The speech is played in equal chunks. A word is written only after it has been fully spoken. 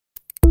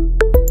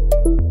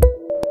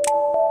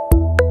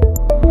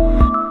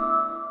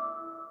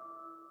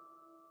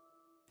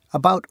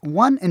About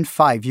 1 in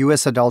 5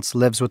 U.S. adults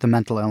lives with a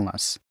mental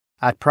illness.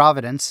 At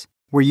Providence,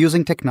 we're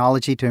using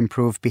technology to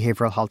improve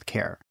behavioral health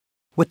care.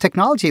 With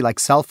technology like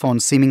cell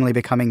phones seemingly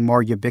becoming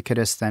more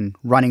ubiquitous than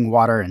running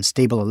water and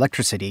stable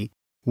electricity,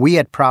 we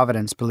at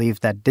Providence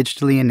believe that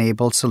digitally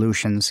enabled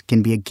solutions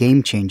can be a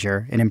game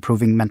changer in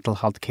improving mental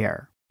health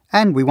care.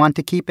 And we want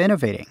to keep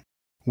innovating.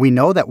 We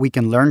know that we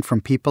can learn from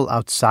people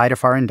outside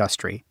of our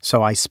industry,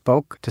 so I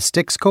spoke to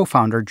stick's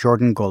co-founder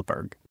Jordan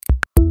Goldberg.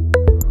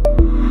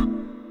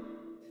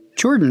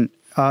 Jordan,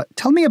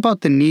 tell me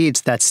about the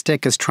needs that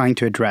stickK is trying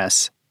to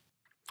address.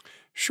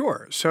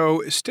 Sure. So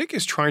stickK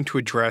is trying to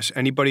address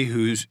anybody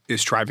who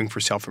is striving for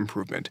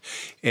self-improvement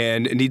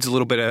and it needs a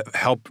little bit of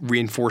help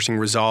reinforcing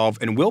resolve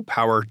and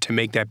willpower to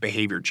make that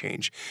behavior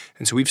change.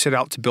 And so we've set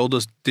out to build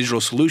a digital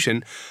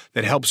solution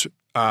that helps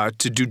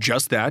to do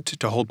just that,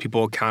 to hold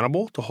people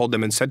accountable, to hold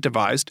them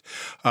incentivized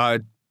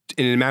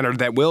in a manner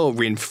that will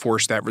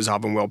reinforce that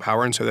resolve and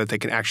willpower and so that they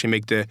can actually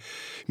make the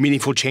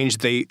meaningful change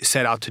they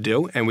set out to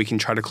do, and we can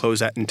try to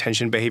close that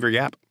intention behavior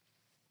gap.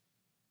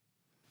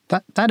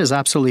 That is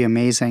absolutely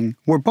amazing.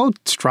 We're both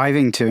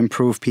striving to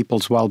improve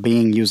people's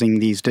well-being using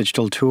these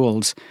digital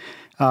tools,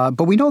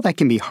 but we know that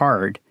can be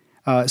hard.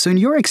 So in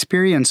your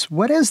experience,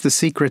 what is the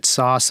secret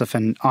sauce of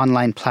an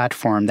online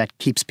platform that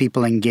keeps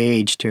people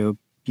engaged to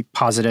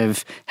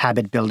positive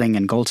habit building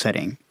and goal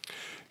setting?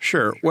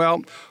 Sure.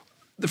 Well,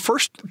 the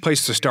first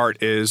place to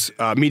start is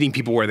meeting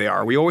people where they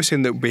are. We always say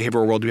in the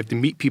behavioral world, we have to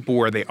meet people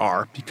where they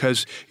are,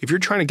 because if you're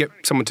trying to get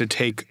someone to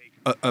take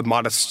a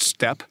modest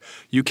step,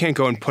 you can't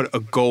go and put a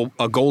goal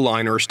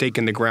line or a stake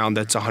in the ground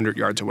that's 100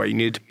 yards away. You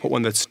need to put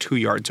one that's 2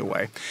 yards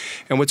away.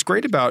 And what's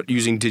great about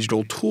using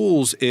digital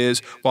tools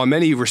is, while in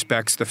many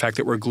respects the fact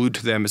that we're glued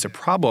to them is a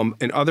problem,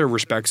 in other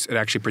respects it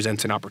actually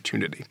presents an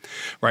opportunity,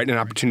 right? An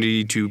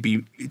opportunity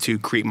to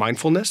create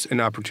mindfulness,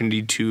 an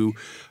opportunity to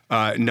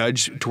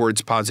nudge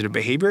towards positive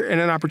behavior,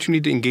 and an opportunity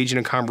to engage in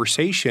a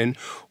conversation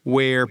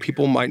where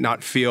people might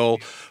not feel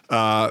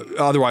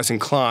otherwise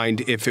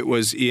inclined if it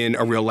was in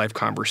a real-life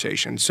conversation.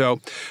 So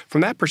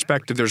from that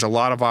perspective, there's a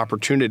lot of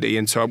opportunity.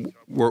 And so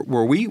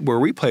where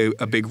we play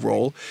a big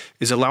role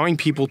is allowing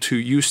people to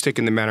use stickK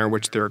in the manner in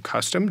which they're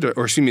accustomed,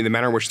 or the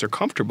manner in which they're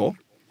comfortable,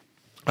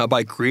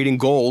 by creating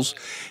goals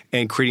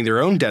and creating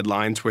their own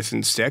deadlines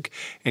within stickK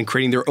and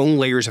creating their own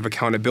layers of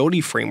accountability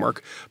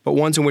framework, but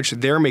ones in which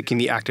they're making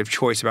the active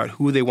choice about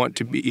who they want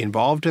to be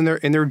involved in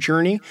their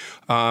journey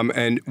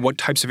and what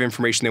types of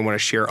information they want to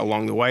share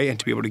along the way, and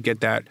to be able to get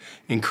that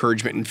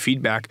encouragement and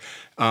feedback,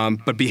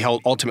 but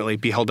ultimately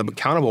be held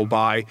accountable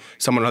by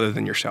someone other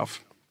than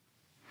yourself.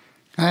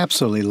 I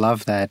absolutely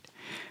love that.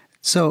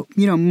 So,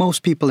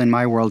 most people in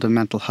my world of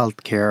mental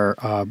health care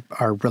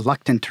are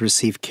reluctant to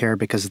receive care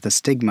because of the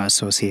stigma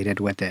associated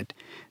with it.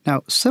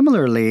 Now,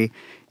 similarly,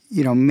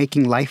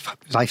 making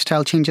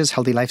lifestyle changes,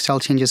 healthy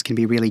lifestyle changes can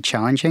be really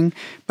challenging,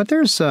 but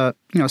there's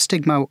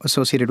stigma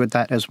associated with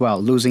that as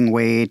well. Losing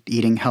weight,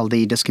 eating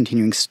healthy,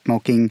 discontinuing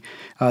smoking,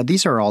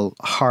 these are all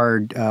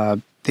hard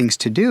things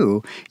to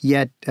do,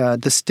 yet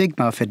the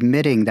stigma of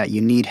admitting that you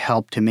need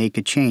help to make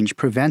a change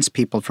prevents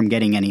people from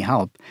getting any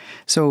help.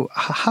 So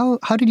how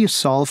did you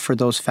solve for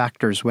those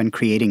factors when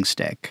creating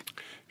stickK?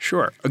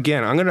 Sure.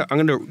 Again, I'm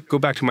gonna go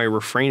back to my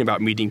refrain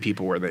about meeting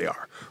people where they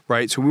are,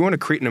 right? So we want to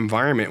create an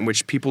environment in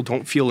which people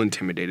don't feel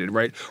intimidated,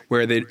 right?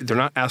 Where they're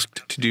not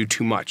asked to do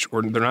too much,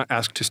 or they're not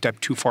asked to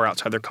step too far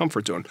outside their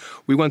comfort zone.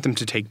 We want them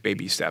to take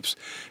baby steps.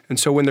 And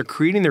so when they're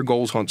creating their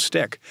goals on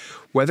stickK,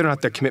 whether or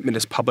not their commitment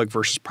is public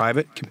versus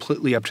private,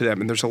 completely up to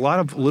them. And there's a lot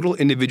of little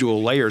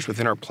individual layers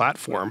within our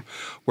platform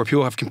where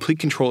people have complete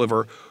control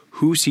over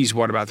who sees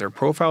what about their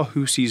profile,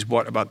 who sees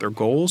what about their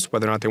goals,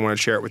 whether or not they want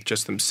to share it with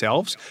just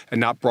themselves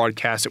and not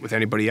broadcast it with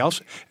anybody else,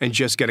 and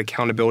just get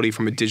accountability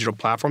from a digital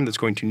platform that's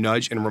going to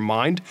nudge and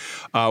remind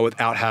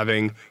without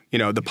having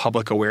the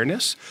public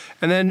awareness.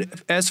 And then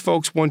as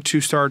folks want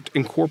to start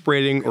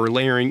incorporating or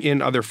layering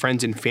in other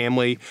friends and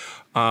family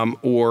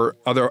or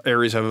other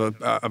areas of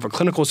a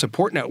clinical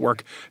support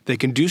network, they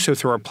can do so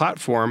through our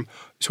platform,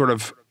 sort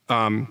of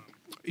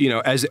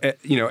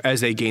as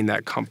they gain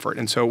that comfort.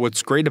 And so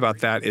what's great about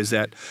that is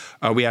that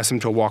we ask them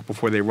to walk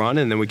before they run,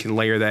 and then we can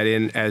layer that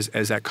in as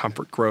that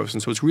comfort grows.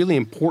 And so it's really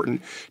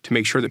important to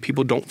make sure that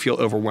people don't feel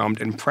overwhelmed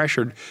and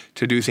pressured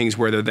to do things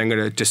where they're then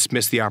going to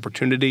dismiss the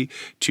opportunity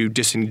to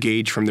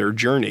disengage from their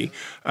journey.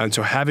 And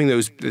so having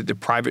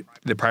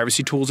the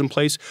privacy tools in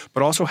place,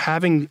 but also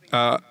having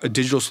a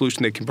digital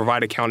solution that can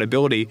provide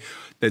accountability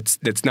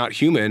that's not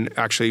human,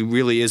 actually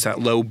really is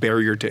that low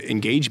barrier to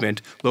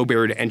engagement, low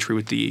barrier to entry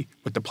with the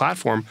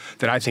platform,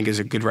 that I think is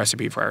a good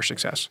recipe for our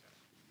success.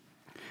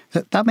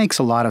 That makes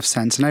a lot of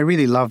sense, and I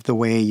really love the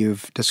way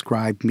you've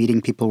described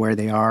meeting people where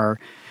they are.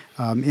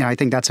 I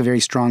think that's a very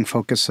strong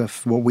focus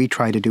of what we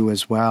try to do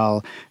as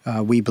well.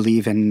 We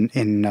believe in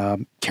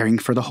caring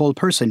for the whole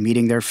person,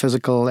 meeting their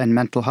physical and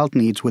mental health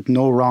needs with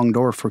no wrong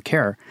door for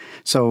care.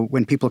 So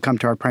when people come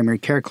to our primary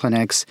care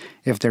clinics,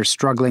 if they're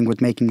struggling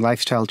with making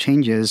lifestyle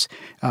changes,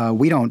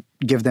 we don't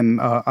give them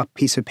a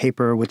piece of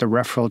paper with a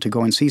referral to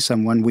go and see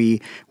someone.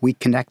 We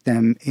connect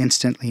them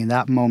instantly in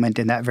that moment,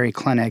 in that very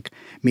clinic,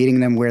 meeting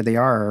them where they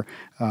are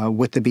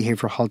with the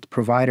behavioral health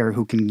provider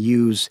who can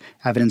use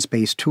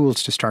evidence-based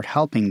tools to start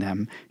helping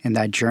them in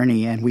that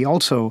journey. And we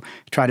also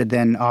try to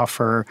then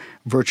offer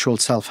virtual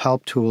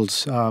self-help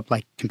tools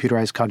like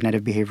computerized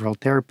cognitive behavioral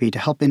therapy to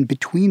help in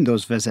between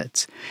those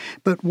visits.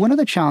 But one of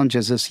the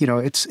challenges is,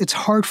 it's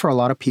hard for a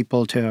lot of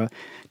people to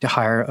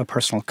hire a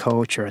personal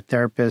coach or a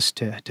therapist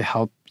to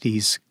help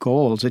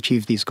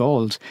achieve these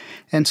goals.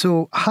 And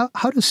so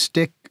how does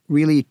stickK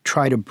really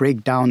try to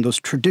break down those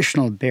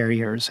traditional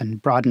barriers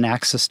and broaden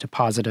access to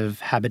positive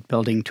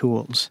habit-building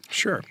tools?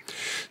 Sure.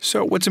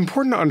 So what's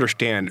important to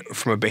understand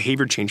from a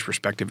behavior change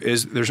perspective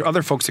is there's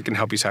other folks that can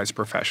help besides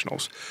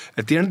professionals.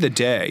 At the end of the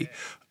day,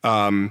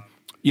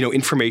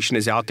 information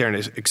is out there and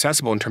is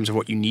accessible in terms of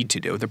what you need to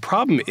do. The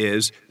problem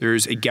is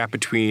there's a gap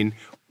between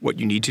what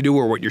you need to do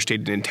or what your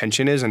stated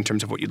intention is in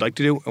terms of what you'd like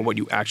to do and what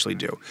you actually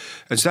do.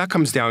 And so that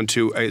comes down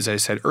to, as I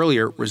said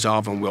earlier,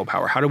 resolve and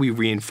willpower. How do we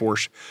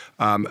reinforce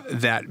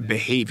that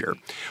behavior?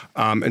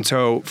 And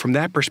so from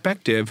that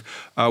perspective,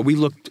 we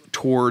looked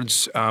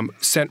towards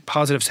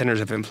positive centers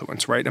of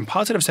influence, right? And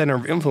positive center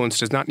of influence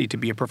does not need to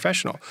be a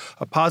professional.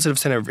 A positive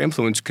center of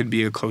influence could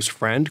be a close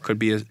friend, could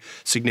be a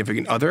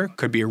significant other,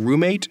 could be a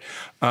roommate,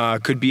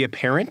 could be a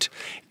parent.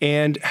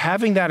 And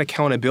having that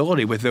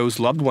accountability with those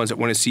loved ones that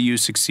want to see you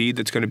succeed,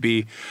 that's going to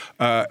be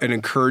an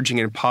encouraging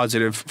and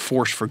positive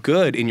force for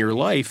good in your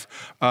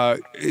life,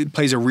 it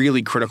plays a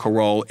really critical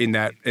role in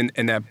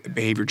that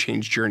behavior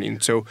change journey.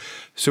 And so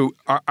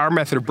our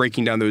method of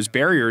breaking down those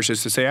barriers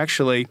is to say,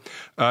 actually,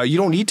 you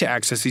don't need to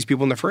access these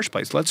people in the first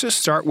place. Let's just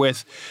start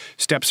with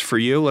steps for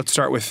you. Let's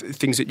start with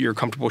things that you're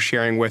comfortable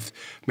sharing with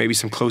maybe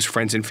some close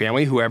friends and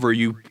family, whoever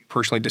you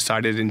personally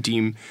decided and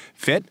deem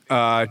fit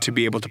to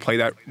be able to play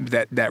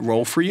that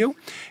role for you.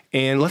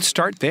 And let's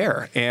start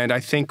there. And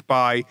I think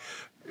I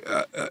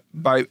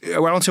don't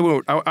want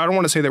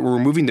to say that we're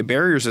removing the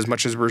barriers as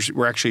much as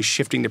we're actually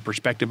shifting the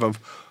perspective of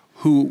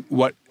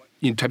what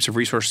types of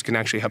resources can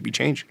actually help you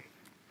change.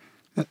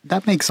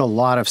 That makes a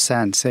lot of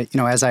sense.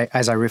 As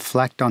I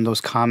reflect on those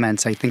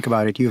comments, I think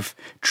about it. You've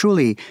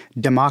truly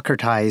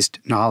democratized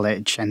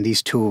knowledge and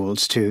these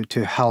tools to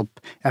help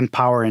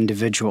empower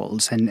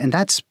individuals, and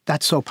that's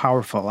so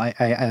powerful.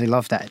 I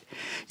love that.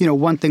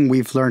 One thing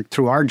we've learned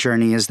through our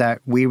journey is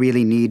that we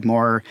really need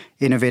more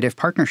innovative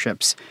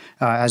partnerships.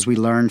 As we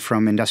learn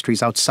from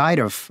industries outside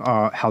of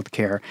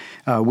healthcare,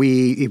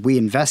 we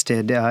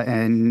invested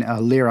in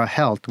Lyra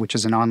Health, which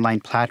is an online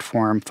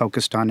platform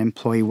focused on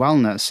employee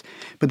wellness.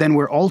 But then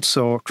we're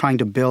also trying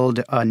to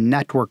build a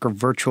network of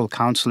virtual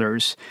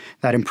counselors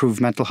that improve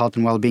mental health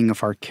and well-being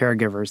of our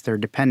caregivers, their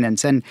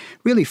dependents, and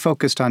really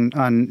focused on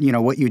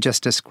what you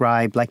just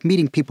described, like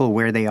meeting people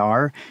where they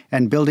are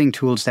and building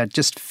tools that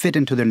just fit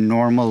into the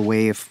normal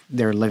way of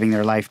they're living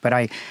their life. But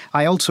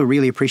I also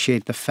really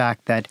appreciate the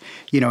fact that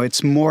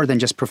it's more than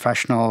just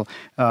professional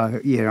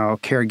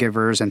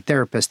caregivers and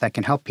therapists that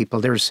can help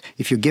people.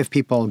 If you give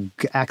people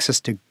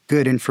access to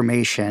good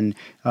information,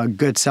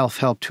 good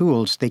self-help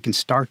tools, they can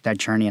start that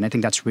journey. And I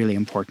think that's really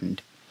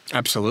important.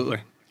 Absolutely.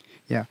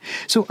 Yeah.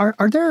 So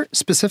are there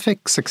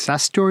specific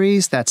success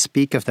stories that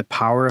speak of the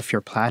power of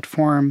your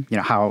platform,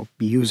 how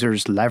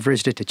users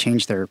leveraged it to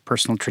change their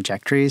personal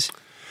trajectories?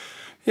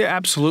 Yeah,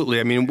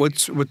 absolutely. I mean,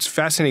 what's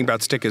fascinating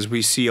about stickK is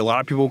we see a lot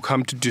of people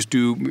come to just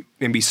do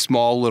maybe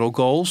small little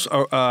goals,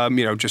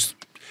 just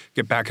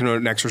get back into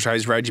an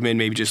exercise regimen,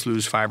 maybe just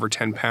lose 5 or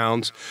 10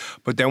 pounds.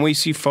 But then we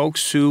see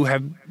folks who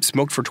have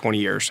smoked for 20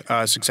 years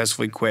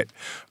successfully quit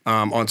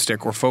on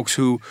stickK, or folks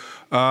who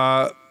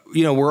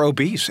were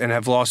obese and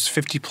have lost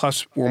 50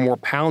 plus or more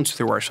pounds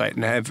through our site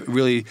and have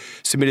really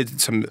submitted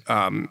some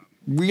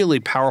really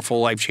powerful,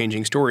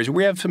 life-changing stories.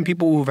 We have some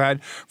people who've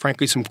had,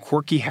 frankly, some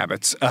quirky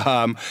habits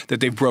that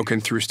they've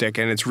broken through stickK,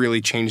 and it's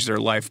really changed their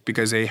life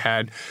because they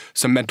had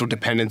some mental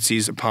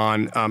dependencies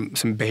upon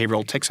some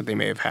behavioral tics that they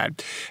may have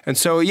had. And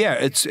so, yeah,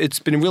 it's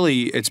been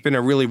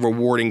a really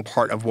rewarding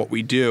part of what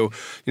we do.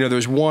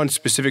 There's one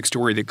specific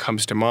story that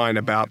comes to mind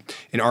about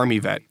an Army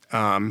vet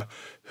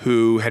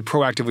who had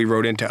proactively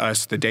wrote into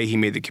us the day he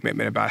made the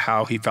commitment about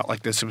how he felt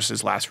like this was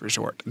his last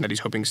resort, and that he's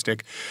hoping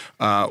stickK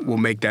will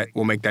make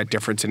that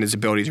difference in his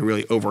ability to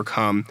really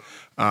overcome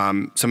help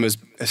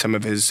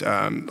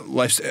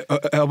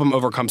him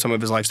overcome some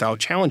of his lifestyle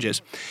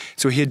challenges.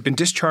 So he had been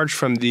discharged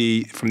from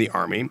the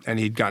Army, and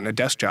he'd gotten a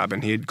desk job,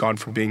 and he had gone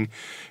from being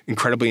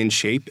incredibly in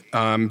shape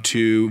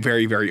to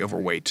very, very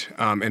overweight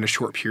in a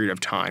short period of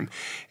time.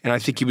 And I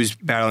think he was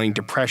battling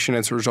depression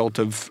as a result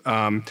of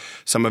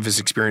some of his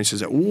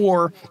experiences at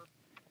war.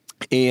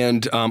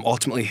 And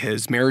ultimately,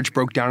 his marriage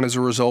broke down as a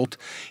result.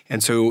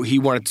 And so he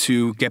wanted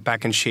to get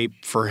back in shape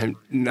for him,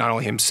 not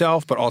only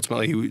himself, but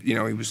ultimately, he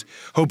was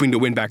hoping to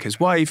win back his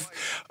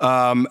wife.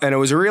 And it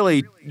was a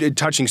really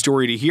touching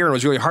story to hear. And it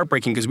was really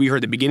heartbreaking because we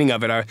heard the beginning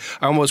of it. I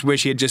almost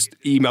wish he had just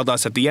emailed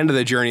us at the end of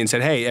the journey and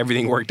said, hey,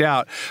 everything worked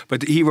out.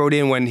 But he wrote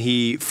in when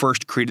he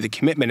first created the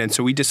commitment. And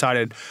so we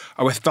decided,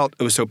 I felt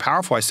it was so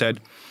powerful. I said,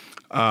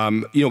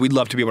 we'd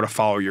love to be able to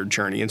follow your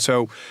journey. And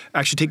so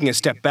actually taking a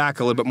step back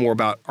a little bit more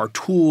about our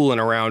tool and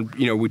around,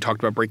 we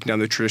talked about breaking down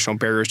the traditional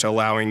barriers to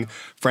allowing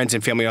friends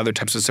and family and other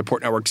types of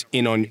support networks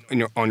in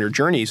on your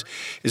journeys,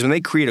 is when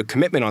they create a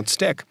commitment on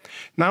stickK,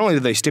 not only do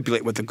they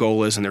stipulate what the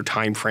goal is and their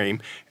time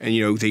frame, and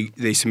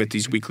they submit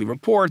these weekly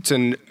reports,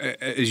 and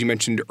as you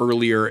mentioned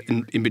earlier,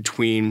 in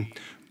between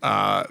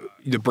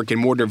the brick and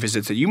mortar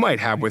visits that you might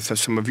have with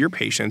some of your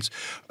patients,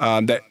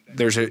 that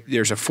there's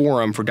a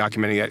forum for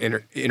documenting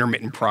that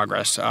intermittent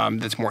progress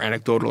that's more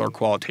anecdotal or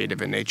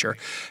qualitative in nature.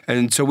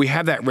 And so we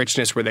have that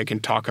richness where they can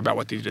talk about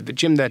what they did at the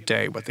gym that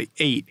day, what they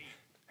ate,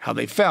 how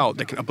they felt.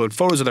 They can upload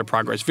photos of their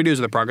progress, videos of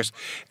their progress,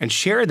 and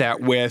share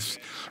that with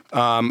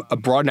a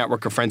broad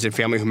network of friends and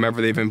family,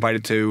 whomever they've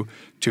invited to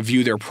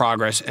view their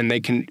progress, and they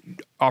can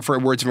offer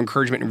words of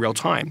encouragement in real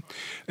time.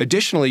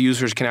 Additionally,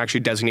 users can actually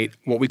designate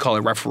what we call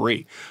a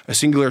referee, a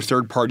singular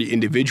third-party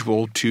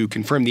individual to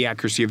confirm the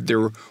accuracy of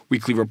their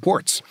weekly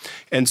reports.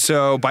 And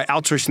so by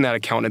outsourcing that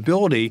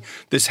accountability,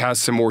 this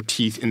has some more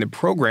teeth in the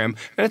program,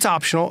 and it's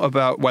optional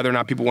about whether or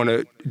not people want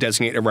to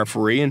designate a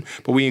referee,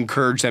 but we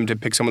encourage them to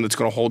pick someone that's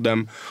going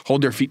to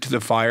hold their feet to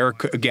the fire.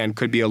 Again,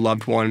 could be a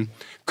loved one,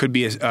 could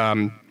be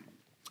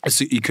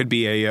it could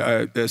be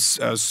a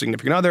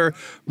significant other,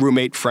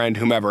 roommate, friend,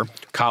 whomever,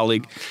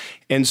 colleague.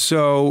 And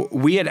so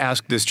we had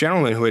asked this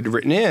gentleman who had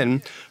written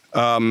in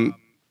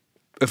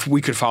if we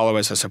could follow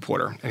as a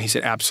supporter. And he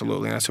said,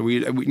 absolutely. And I said,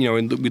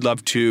 we'd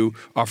love to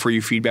offer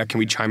you feedback. Can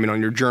we chime in on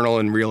your journal?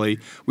 And really,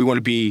 we want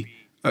to be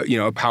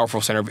a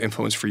powerful center of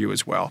influence for you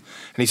as well.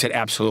 And he said,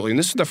 absolutely. And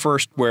this is the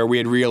first where we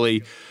had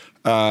really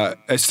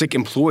as stickK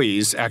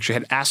employees actually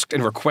had asked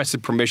and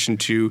requested permission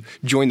to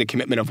join the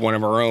commitment of one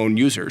of our own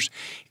users.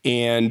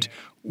 And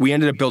we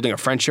ended up building a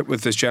friendship with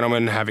this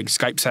gentleman, having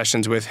Skype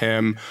sessions with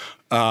him.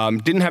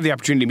 Didn't have the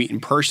opportunity to meet in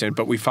person,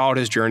 but we followed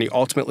his journey,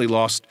 ultimately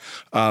lost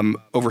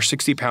over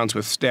 60 pounds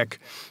with stickK,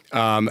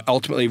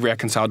 ultimately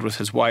reconciled with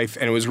his wife.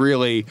 And it was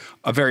really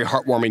a very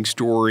heartwarming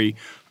story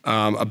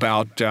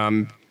about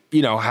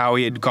how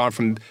he had gone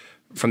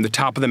from the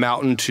top of the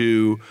mountain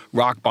to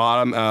rock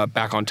bottom,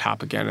 back on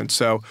top again. And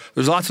so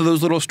there's lots of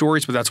those little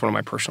stories, but that's one of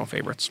my personal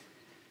favorites.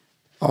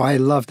 Oh, I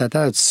love that.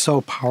 That is so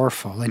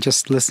powerful. And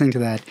just listening to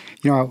that,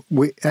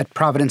 we at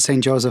Providence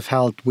St. Joseph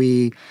Health,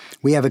 we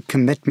have a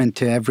commitment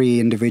to every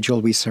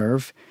individual we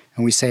serve.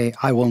 And we say,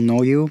 I will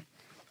know you,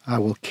 I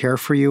will care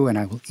for you, and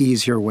I will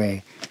ease your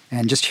way.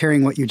 And just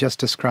hearing what you just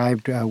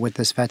described with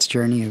this vet's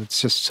journey,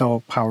 it's just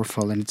so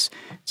powerful. And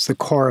it's the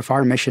core of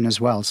our mission as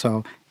well.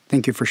 So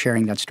thank you for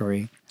sharing that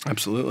story.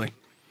 Absolutely.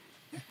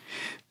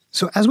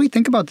 So as we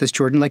think about this,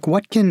 Jordan,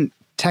 what can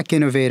tech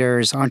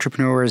innovators,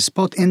 entrepreneurs,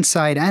 both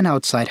inside and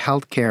outside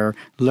healthcare,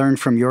 learn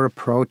from your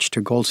approach to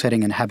goal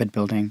setting and habit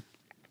building?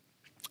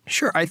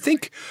 Sure. I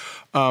think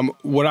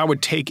what I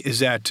would take is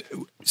that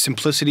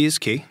simplicity is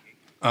key.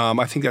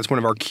 I think that's one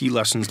of our key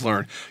lessons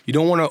learned. You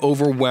don't want to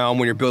overwhelm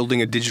when you're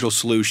building a digital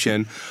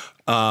solution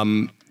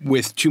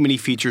with too many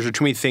features or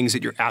too many things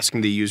that you're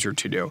asking the user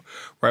to do.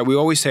 Right? We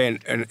always say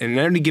in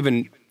every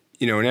given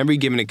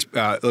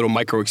little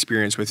micro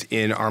experience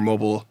within our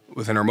mobile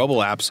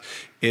apps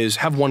is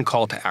have one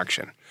call to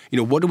action.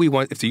 What do we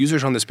want? If the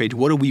user's on this page,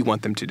 what do we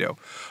want them to do?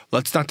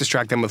 Let's not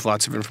distract them with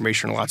lots of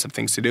information and lots of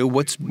things to do.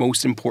 What's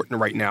most important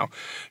right now?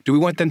 Do we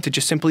want them to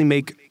just simply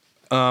make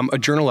a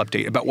journal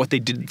update about what they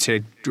did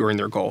today during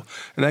their goal?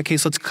 In that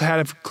case, let's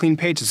have a clean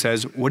page that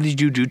says, what did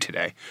you do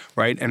today,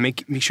 right? And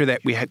make sure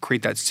that we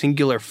create that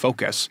singular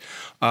focus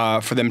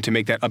for them to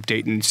make that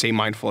update and stay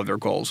mindful of their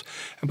goals.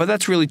 But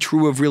that's really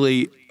true of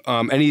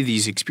any of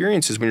these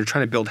experiences when you're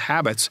trying to build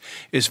habits,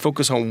 is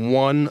focus on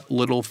one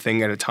little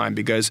thing at a time,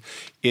 because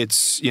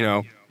it's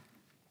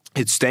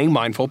staying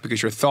mindful,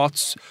 because your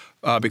thoughts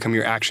become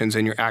your actions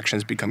and your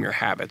actions become your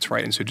habits,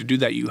 right? And so to do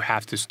that, you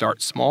have to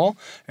start small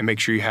and make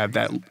sure you have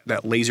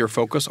that laser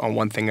focus on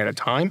one thing at a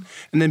time,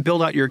 and then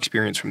build out your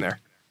experience from there.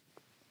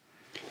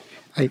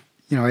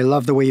 I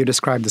love the way you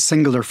describe the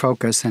singular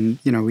focus, and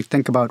we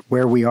think about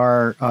where we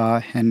are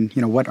and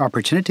what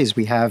opportunities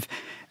we have.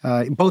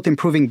 Both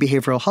improving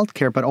behavioral health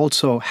care, but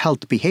also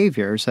health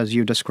behaviors, as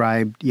you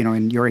described,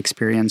 in your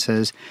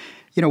experiences.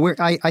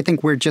 I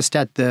think we're just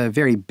at the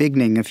very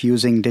beginning of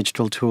using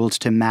digital tools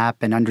to map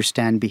and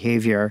understand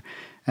behavior.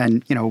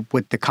 And,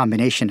 with the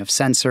combination of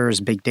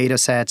sensors, big data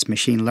sets,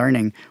 machine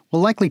learning,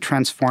 will likely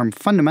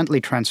fundamentally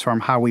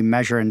transform how we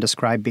measure and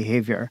describe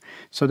behavior.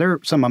 So there are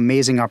some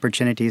amazing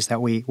opportunities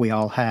that we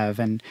all have.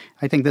 And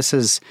I think this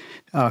is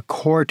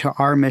core to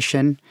our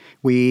mission.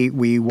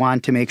 We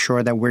want to make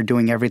sure that we're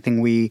doing everything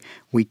we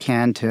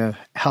can to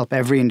help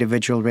every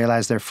individual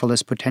realize their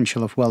fullest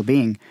potential of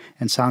well-being.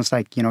 And sounds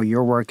like,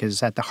 your work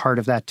is at the heart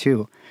of that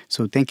too.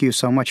 So thank you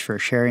so much for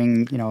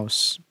sharing,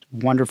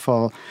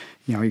 wonderful,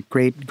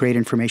 great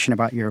information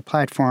about your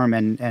platform,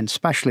 and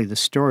especially the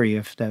story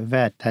of the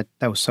vet. That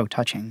was so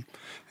touching.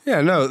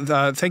 Yeah, no,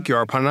 thank you,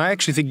 Arpan. And I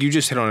actually think you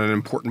just hit on an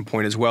important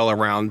point as well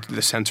around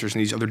the sensors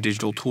and these other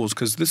digital tools,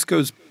 because this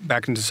goes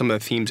back into some of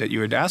the themes that you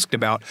had asked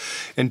about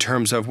in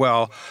terms of,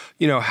 well,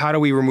 how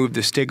do we remove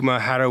the stigma?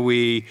 How do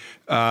we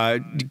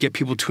get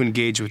people to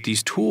engage with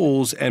these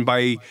tools? And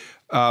by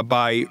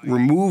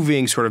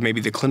removing sort of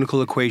maybe the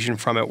clinical equation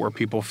from it, where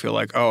people feel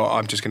like, oh,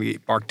 I'm just going to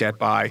get barked at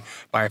by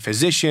a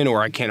physician,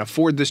 or I can't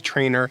afford this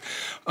trainer.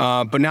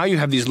 But now you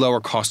have these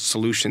lower cost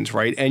solutions,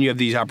 right? And you have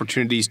these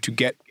opportunities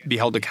to be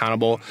held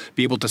accountable,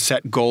 be able to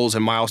set goals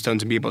and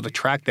milestones and be able to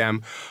track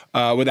them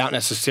without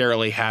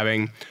necessarily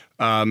having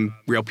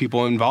real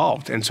people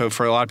involved. And so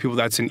for a lot of people,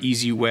 that's an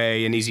easy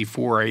way, an easy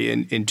foray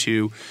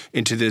into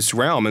this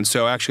realm. And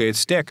so actually at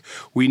stickK,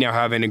 we now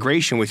have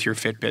integration with your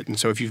Fitbit. And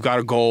so if you've got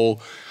a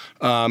goal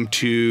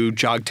to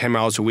jog 10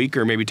 miles a week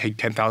or maybe take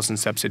 10,000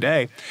 steps a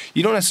day,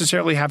 you don't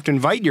necessarily have to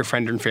invite your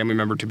friend and family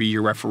member to be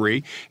your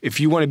referee.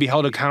 If you want to be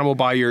held accountable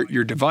by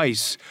your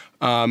device,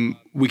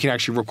 we can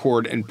actually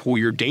record and pull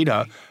your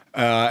data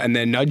and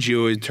then nudge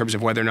you in terms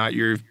of whether or not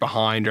you're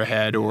behind or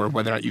ahead or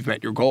whether or not you've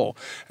met your goal.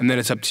 And then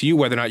it's up to you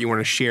whether or not you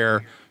want to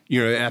share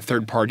that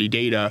third-party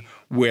data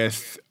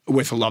with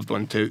a loved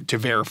one to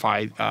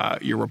verify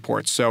your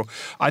reports. So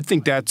I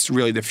think that's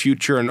really the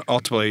future. And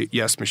ultimately,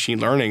 yes, machine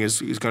learning is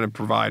going to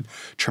provide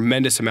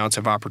tremendous amounts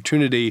of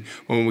opportunity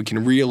when we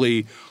can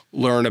really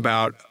learn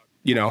about,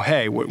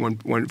 hey,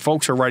 when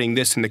folks are writing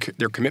this in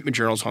their commitment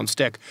journals on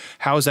stickK,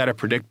 how is that a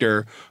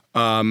predictor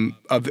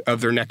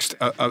of their next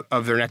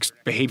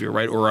behavior,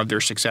 right, or of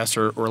their success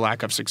or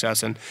lack of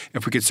success? And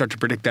if we could start to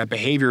predict that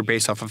behavior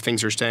based off of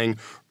things they're saying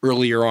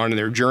earlier on in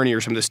their journey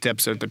or some of the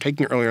steps that they're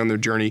taking earlier on in their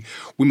journey,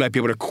 we might be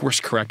able to course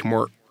correct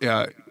more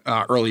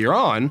earlier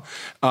on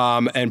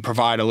and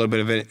provide a little bit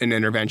of an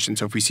intervention.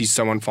 So if we see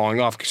someone falling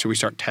off, so we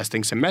start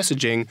testing some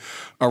messaging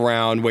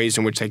around ways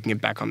in which they can get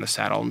back on the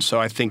saddle. And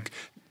so I think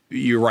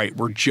you're right.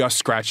 We're just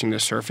scratching the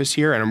surface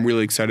here, and I'm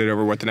really excited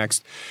over what the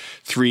next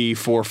 3,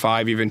 4,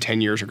 5, even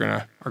 10 years are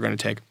gonna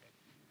take.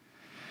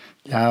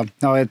 Yeah,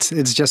 no, it's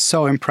just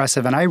so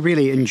impressive, and I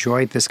really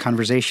enjoyed this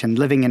conversation.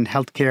 Living in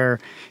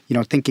healthcare,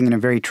 thinking in a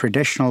very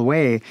traditional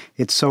way,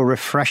 it's so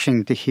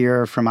refreshing to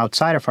hear from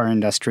outside of our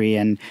industry,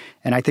 and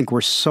I think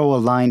we're so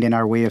aligned in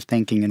our way of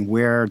thinking and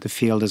where the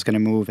field is going to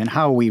move and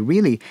how we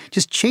really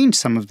just change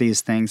some of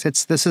these things.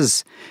 It's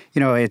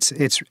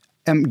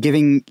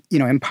giving,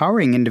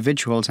 empowering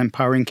individuals,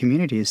 empowering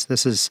communities.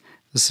 This is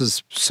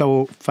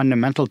so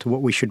fundamental to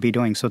what we should be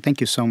doing. So thank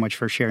you so much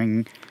for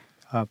sharing,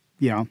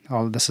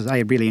 all of this. I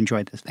really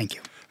enjoyed this. Thank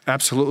you.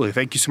 Absolutely.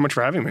 Thank you so much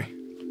for having me.